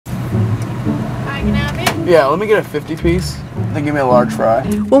Yeah, let me get a 50-piece. Then give me a large fry.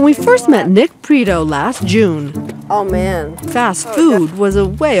 When we first met Nick Preto last June, oh man, fast food was a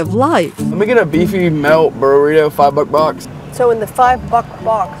way of life. Let me get a beefy melt burrito, $5 box. So in the $5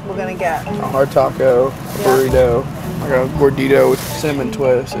 box, we're gonna get A hard taco, a burrito, like a gordito with cinnamon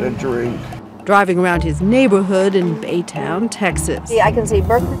twist and a drink. Driving around his neighborhood in Baytown, Texas. See, I can see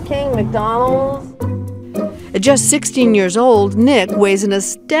Burger King, McDonald's. At just 16 years old, Nick weighs an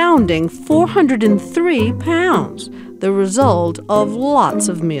astounding 403 pounds, the result of lots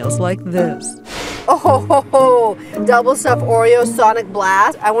of meals like this. Oh, double stuffed Oreo Sonic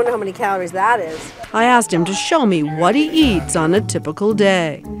Blast. I wonder how many calories that is. I asked him to show me what he eats on a typical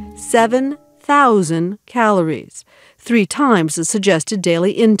day. 7,000 calories, 3 times the suggested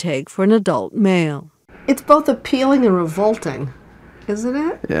daily intake for an adult male. It's both appealing and revolting, isn't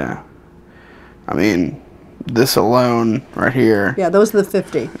it? Yeah. I mean, this alone right here. Yeah, those are the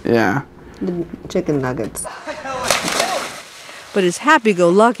 50. Yeah. The chicken nuggets. But as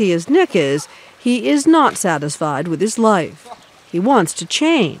happy-go-lucky as Nick is, he is not satisfied with his life. He wants to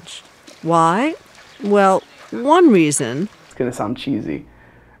change. Why? Well, one reason... It's going to sound cheesy,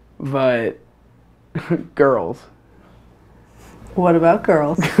 but girls. What about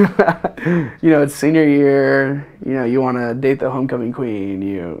girls? You know, it's senior year. You know, you want to date the homecoming queen.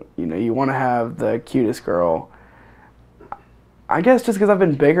 You know, you want to have the cutest girl. I guess just because I've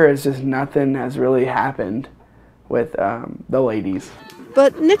been bigger, it's just nothing has really happened with the ladies.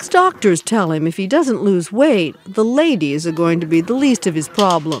 But Nick's doctors tell him if he doesn't lose weight, the ladies are going to be the least of his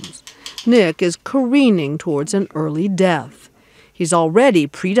problems. Nick is careening towards an early death. He's already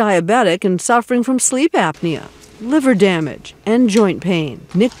pre-diabetic and suffering from sleep apnea, liver damage, and joint pain.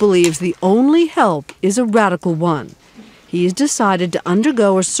 Nick believes the only help is a radical one. He has decided to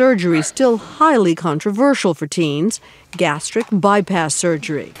undergo a surgery still highly controversial for teens, gastric bypass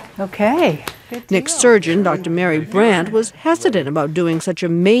surgery. Okay. Nick's surgeon, Dr. Mary Brandt, was hesitant about doing such a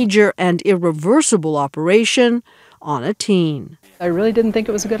major and irreversible operation on a teen. I really didn't think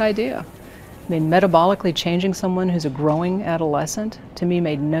it was a good idea. I mean, metabolically changing someone who's a growing adolescent, to me,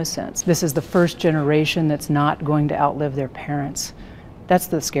 made no sense. This is the first generation that's not going to outlive their parents. That's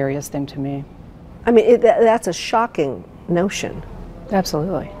the scariest thing to me. I mean, that's a shocking notion.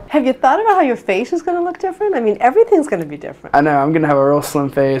 Absolutely. Have you thought about how your face is going to look different? I mean, everything's going to be different. I know, I'm going to have a real slim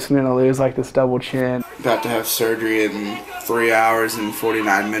face. I'm going to lose like this double chin. About to have surgery in 3 hours and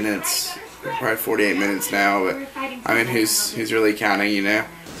 49 minutes. Probably 48 minutes now, but I mean, who's really counting, you know?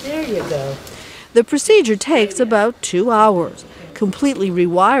 There you go. The procedure takes about 2 hours, completely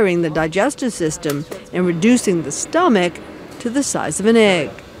rewiring the digestive system and reducing the stomach to the size of an egg.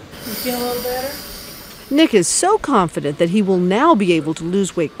 You feel a little better? Nick is so confident that he will now be able to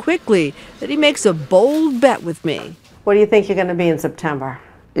lose weight quickly that he makes a bold bet with me. What do you think you're going to be in September?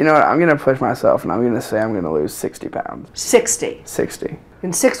 You know what, I'm going to push myself and I'm going to say I'm going to lose 60 pounds. 60? 60.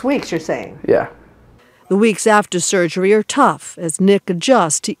 In 6 weeks, you're saying? Yeah. The weeks after surgery are tough as Nick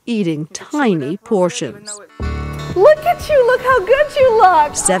adjusts to eating tiny portions. Look at you, look how good you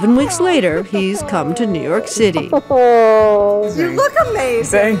look. 7 weeks later, he's come to New York City. Oh, you look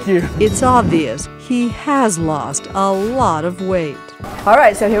amazing. Thank you. It's obvious he has lost a lot of weight. All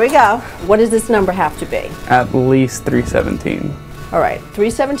right, so here we go. What does this number have to be? At least 317. All right,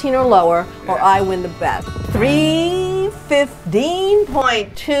 317 or lower, or I win the bet.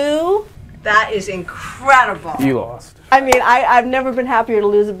 315.2. That is incredible. You lost. I mean, I've never been happier to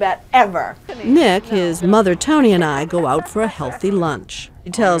lose a bet ever. Nick, his mother Tony, and I go out for a healthy lunch. He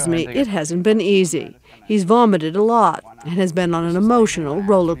tells me it hasn't been easy. He's vomited a lot and has been on an emotional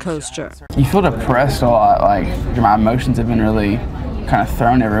roller coaster. You feel depressed a lot. Like, my emotions have been really kind of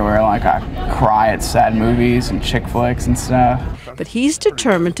thrown everywhere. Like, I cry at sad movies and chick flicks and stuff. But he's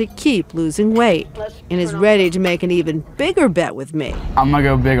determined to keep losing weight and is ready to make an even bigger bet with me. I'm going to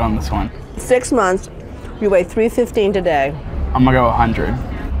go big on this one. 6 months, you weigh 315 today. I'm going to go 100.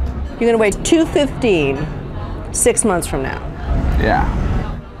 You're going to weigh 215 6 months from now. Yeah.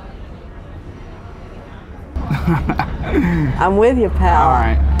 I'm with you, pal. All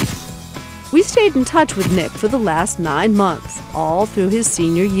right. We stayed in touch with Nick for the last 9 months, all through his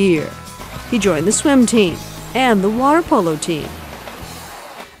senior year. He joined the swim team and the water polo team.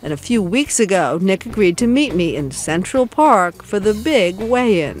 And a few weeks ago, Nick agreed to meet me in Central Park for the big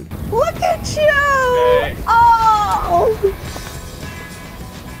weigh-in. Look at you! Hey. Oh!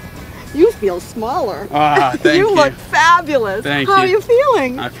 You feel smaller. Thank you. You look fabulous. Thank How you. are you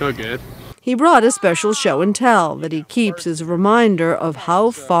feeling? I feel good. He brought a special show and tell that he keeps as a reminder of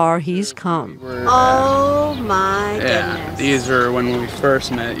how far he's come. Oh my goodness. Yeah, these are when we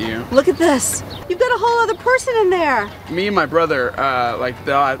first met you. Look at this. You've got a whole other person in there. Me and my brother,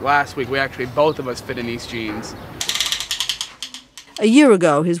 last week, we actually, both of us fit in these jeans. A year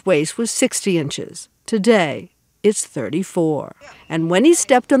ago, his waist was 60 inches. Today, it's 34. And when he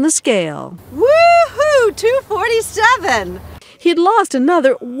stepped on the scale, Woohoo! 247. he'd lost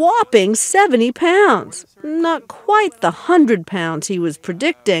another whopping 70 pounds. Not quite the 100 pounds he was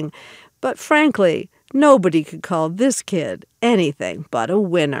predicting, but frankly, nobody could call this kid anything but a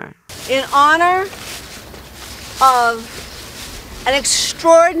winner. In honor of an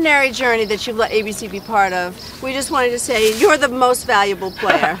extraordinary journey that you've let ABC be part of, we just wanted to say you're the most valuable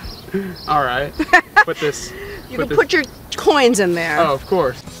player. All right. Put this. You can put your coins in there. Oh, of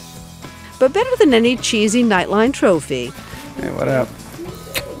course. But better than any cheesy Nightline trophy, Hey, what up?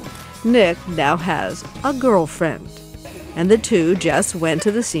 Nick now has a girlfriend. And the two just went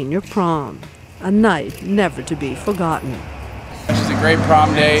to the senior prom, a night never to be forgotten. She's a great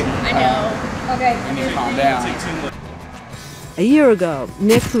prom date. I know. Okay. I need to calm down. A year ago,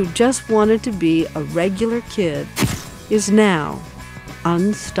 Nick, who just wanted to be a regular kid, is now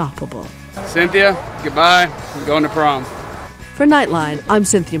unstoppable. Cynthia, goodbye. I'm going to prom. For Nightline, I'm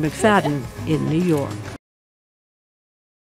Cynthia McFadden in New York.